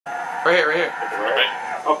Right here, right here. Okay.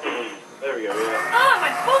 Oh, there we go, yeah. Oh, my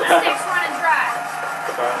boomstick's running dry.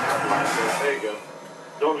 There you go.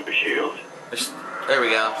 Zombie shield. There we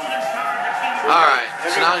go. Alright,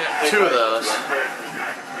 so now I got 2 of those.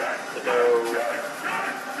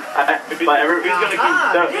 But everybody's gonna keep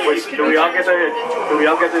stuff. Wait, do we all get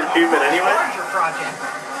the achievement anyway?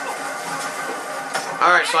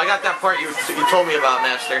 Alright, so I got that part you told me about,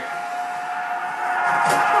 Master.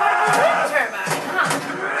 Turbine, huh?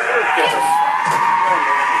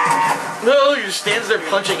 No, he just stands there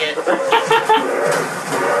punching it.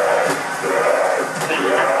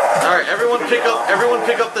 Alright, everyone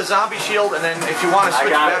pick up the zombie shield, and then if you want to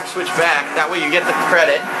switch back. That way you get the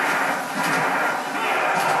credit.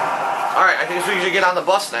 Alright, I think we should get on the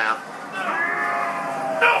bus now.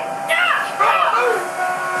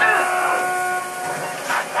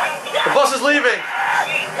 The bus is leaving!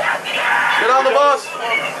 Get on the bus!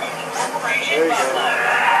 There you go.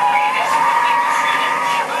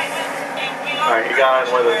 Alright, you got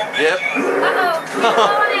on with it. Yep. Uh-oh, low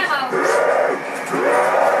on ammo.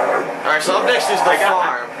 Alright, so up next is the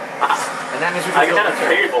farm. And that means we can I got a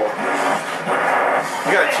table.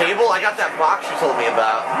 You got a table? I got that box you told me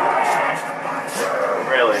about.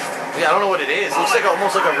 Really? Yeah, I don't know what it is. It looks like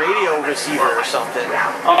almost like a radio receiver or something.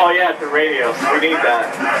 Oh yeah, it's a radio. We need that.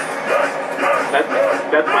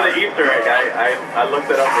 That's for the Easter egg. I looked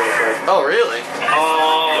it up real quick. Oh really?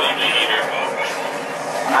 Oh, the meter.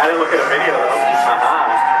 I didn't look at a video though. Haha.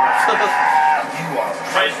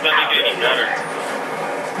 Price doesn't make it any better.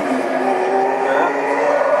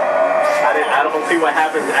 I don't see what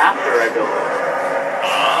happens after I build it.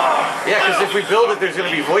 Yeah, because if we build it, there's going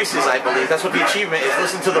to be voices, I believe. That's what the achievement is,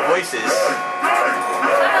 listen to the voices.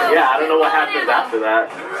 Yeah, I don't know what happens after that.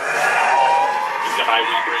 It's a high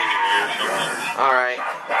whisper in your ear or something. Alright.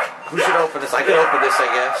 Who should open this? I can open this, I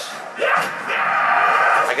guess.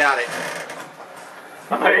 I got it.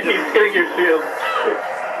 He's getting your shield.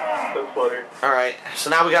 That's funny. Alright, so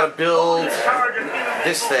now we got to build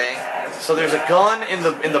this thing. So there's a gun in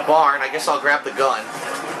the barn. I guess I'll grab the gun.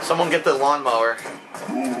 Someone get the lawnmower.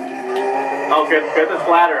 Oh, get this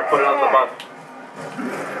ladder and put it on the bus.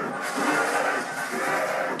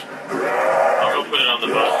 I'll go put it on the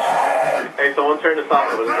bus. Hey, someone turn this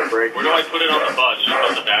off. It doesn't break. Where do I put it on the bus? Just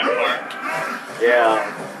on the back part?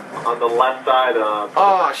 Yeah, on the left side.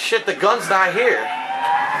 Oh shit! The gun's not here.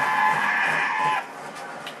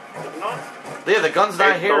 Yeah, the gun's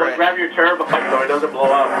not here. Right, grab your turbo so it doesn't blow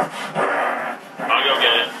up. I'll go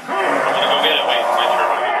get it. I'm gonna go get it. Wait, my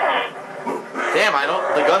turbo. Damn, I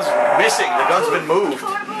don't. The gun's missing. The gun's been moved.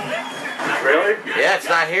 Really? Yeah, it's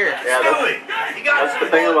not here. Yeah, that's the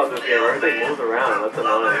thing about this game. Everything moves around. That's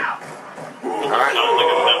annoying. Alright.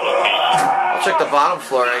 I'll check the bottom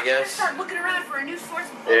floor, I guess. Start looking around for a new source.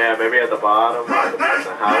 Yeah, maybe at the bottom, or in the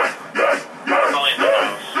house. Probably in the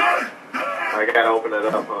house. I gotta open it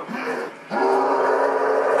up, huh?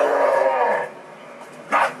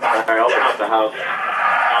 Alright, open up the house.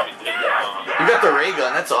 You got the ray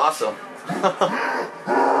gun. That's awesome.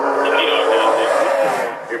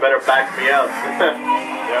 You better back me up.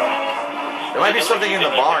 There might be something in the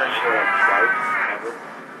barn.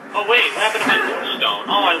 Oh wait, what happened to my moonstone?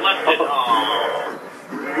 Oh, I left it. Oh.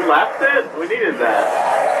 You left it? We needed that.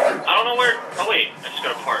 I don't know where. Oh wait, I just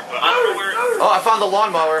got a part, but I don't know where. Oh, I found the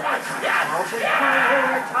lawnmower. Actually,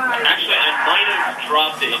 I might have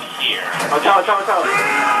dropped it in here. Oh, tell.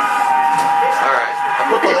 Alright,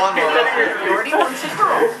 I put the lawnmower up here.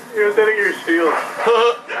 You're setting your shield.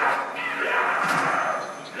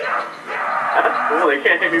 That's cool. They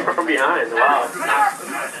can't hit me from behind. Wow.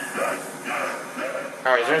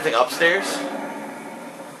 Alright, is there anything upstairs?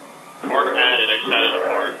 Part added, I just added a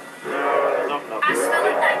part.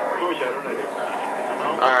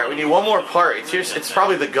 Alright, we need one more part. It's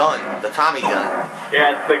probably the gun, the Tommy gun.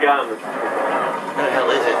 Yeah, it's the gun. Where the hell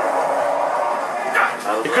is it?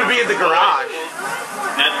 It could be in the garage.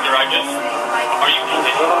 Nestor, I just... Are you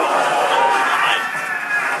kidding?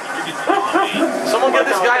 Someone get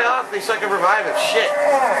this guy off me so I can revive him. Shit.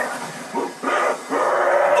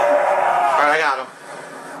 Alright, I got him.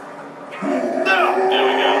 There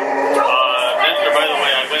we go. Nestor, by the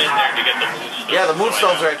way, I went in there to get the moonstone. Yeah, the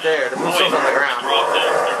moonstone's right there. The moonstone's on the ground.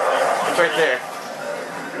 It's right there.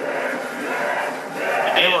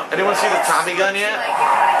 Anyone see the Tommy gun yet?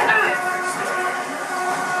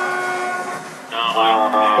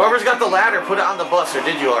 No. Whoever's got the ladder, put it on the bus, or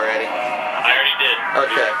did you already? I already did.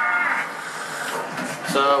 Okay.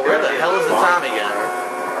 So, where the hell is the Tommy gun?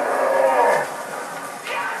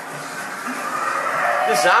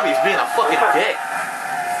 This zombie's being a fucking dick.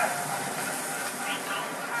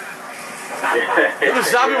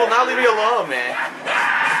 This zombie will not leave me alone, man.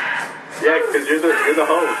 Yeah, because you're the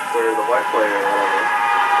host or the white player or whatever.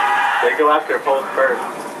 They go after host first.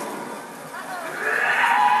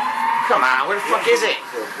 Come on, where the fuck is it?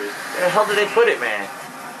 Where the hell did they put it, man?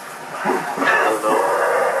 I don't know.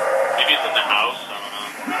 Maybe it's in the house. I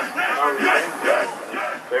don't know.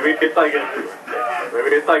 Maybe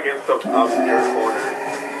it's like in some obscure corner.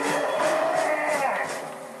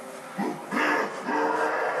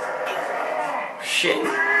 Shit.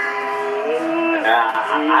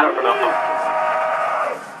 I don't know.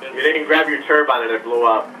 You didn't grab your turbine and it blew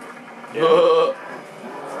up.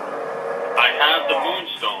 I have the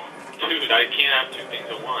moonstone. Dude, I can't have two things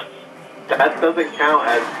at once. That doesn't count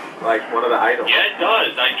as like one of the items. Yeah, it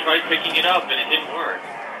does. I tried picking it up and it didn't work.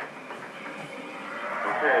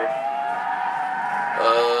 Okay.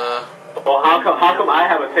 Well, how come I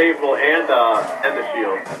have a table and the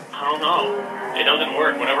shield? I don't know. It doesn't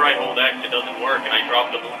work. Whenever I hold X, it doesn't work, and I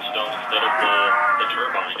drop the moonstone instead of the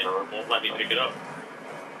turbine. It won't let me pick it up.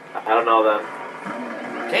 I don't know then.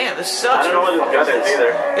 Damn, this sucks. I don't know what this gun is either.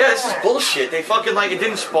 Yeah, this is bullshit. They fucking like it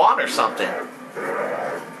didn't spawn or something.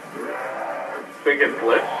 Think it's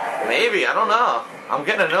glitched? Maybe, I don't know. I'm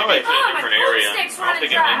getting annoyed. It's in a different area. I don't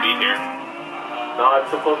think it might be here. No,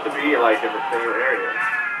 it's supposed to be like in the same area.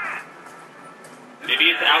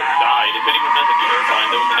 Maybe it's outside. If anyone has a turbine,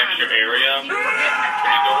 there was an extra area. When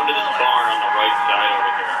you go into this barn on the right side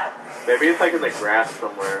over here. Maybe it's like in the grass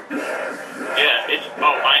somewhere. Yeah, it's...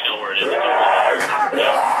 Oh, I know where it is. It's over there.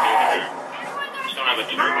 Yeah, it's over there. Just don't have a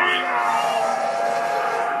turbine.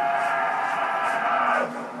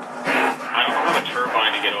 I don't have a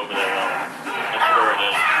turbine to get over there, though. That's where it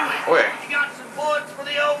is. Where?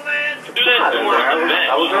 Do that door on the bench.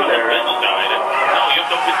 I was in there. On the bench side. No, you have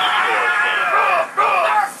to open two doors.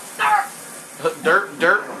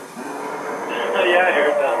 Dirt. Yeah, I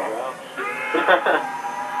heard that, bro.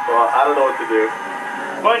 Well, I don't know what to do.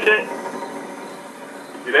 Find it.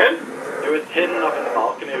 You did? It was hidden up in the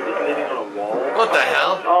balcony. It was just leaning on a wall. What the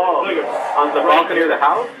hell? Oh, on the balcony of the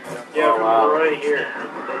house? Yeah, Oh, wow. right here.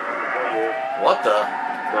 Right here. What the?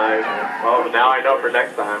 Nice. Well, now I know for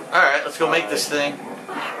next time. Alright, let's go make this thing.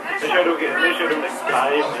 They showed him the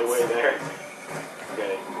guy on the way there.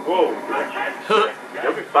 Okay. Whoa.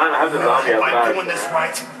 You'll be fine. I have the zombie Am outside. I doing this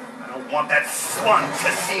right? I don't want that slunt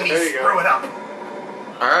to see me There you go. screw it up.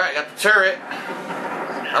 Alright, I got the turret.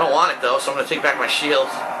 I don't want it though, so I'm gonna take back my shield.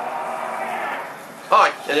 Oh,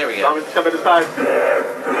 there we go. Zombies coming inside.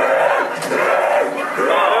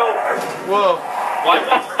 Whoa.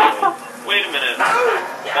 Wait a minute.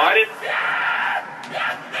 Why did...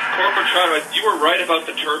 Koruchado, you were right about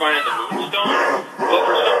the turbine and the moonstone, but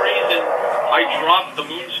for some reason, I dropped the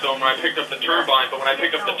moonstone when I picked up the turbine, but when I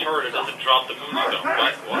pick up the turret, it doesn't drop the moonstone.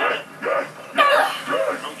 What?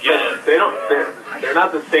 I don't get it. They're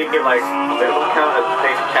not the same, like, they don't count as the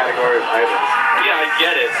same category of items. Yeah, I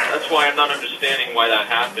get it. That's why I'm not understanding why that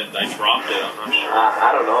happened. I dropped it, I'm not sure.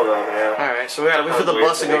 I don't know though, man. Alright, so we gotta wait for the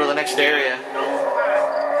bus and go to the next area.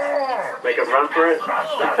 Make a run for it?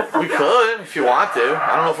 We could, if you want to.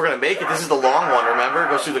 I don't know if we're gonna make it. This is the long one, remember? It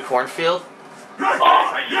goes through the cornfield. You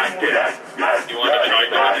want to try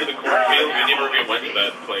going to the cornfield? We never even went to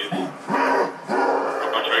that place. You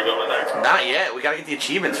want to try going there? Not yet. We gotta get the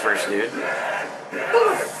achievements first, dude. We're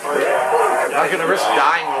not gonna risk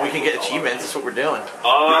dying when we can get achievements. That's what we're doing.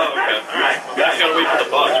 Oh, okay. Alright. We just gotta wait for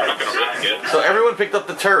the bus. We're not gonna risk it. So everyone picked up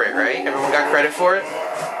the turret, right? Everyone got credit for it?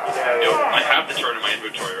 Nope, I have the turret in my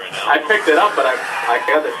inventory right now. I picked it up, but I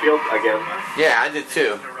got the shield again. Yeah, I did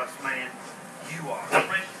too. You are.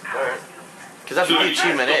 Because that's what the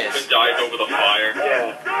achievement Someone is. died over the fire.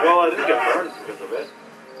 Yeah. Well, I didn't get burned because of it.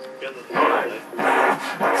 Because it's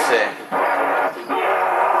Let's see.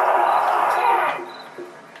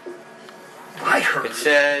 I heard It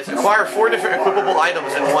says, acquire 4 different equipable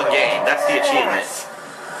items in one game. That's the achievement.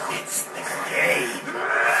 it's the game.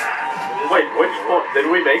 Wait, which one? Did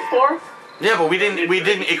we make 4? Yeah, but we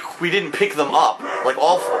didn't pick them up. Like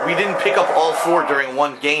we didn't pick up all 4 during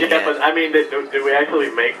one game Yeah, yet. but I mean, did we actually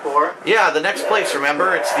make 4? Yeah, the next place,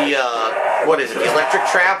 remember? It's the, what is it? The electric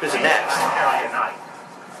trap is next.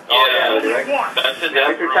 Oh yeah, the That's in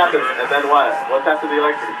electric trap, and then what? What's after the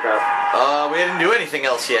electric trap? We didn't do anything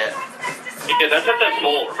else yet. Yeah, that's at that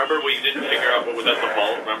vault. Remember we didn't figure out what was at the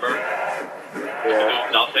vault, remember? Yeah. There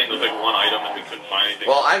was nothing, there was like one item and we couldn't find anything.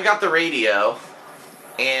 Well, I've got the radio,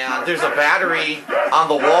 and there's a battery on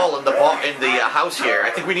the wall in the house here. I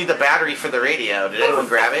think we need the battery for the radio. Did anyone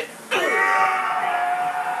grab it?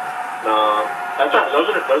 No, that's not.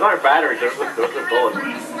 Those aren't batteries. Those are bullets.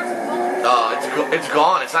 It's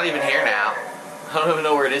gone. It's not even here now. I don't even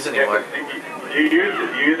know where it is anymore. You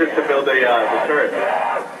use it to build the turret.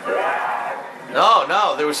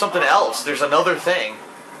 No, there was something else. There's another thing.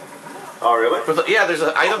 Oh, really? Yeah, there's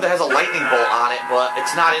an item that has a lightning bolt on it, but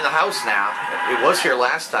it's not in the house now. It was here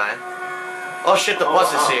last time. Oh shit, the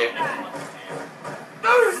bus is here. It's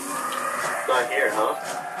not here, huh?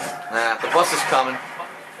 Nah, the bus is coming.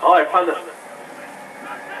 Oh, I found the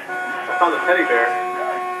teddy bear.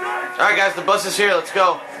 Alright guys, the bus is here, let's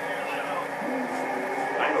go.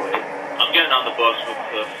 Finally. I'm getting on the bus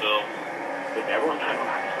with Phil. Did everyone have a...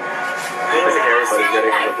 I think everybody's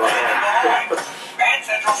getting on the bus. Grand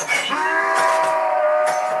Central Station.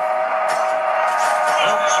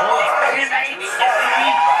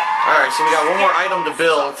 Alright, so we got one more item to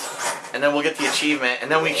build, and then we'll get the achievement, and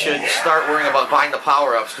then we should start worrying about buying the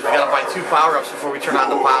power-ups, because we gotta buy 2 power-ups before we turn on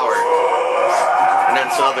the power. And then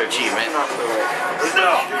it's another achievement. Not the right.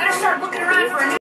 Gotta start looking around for a new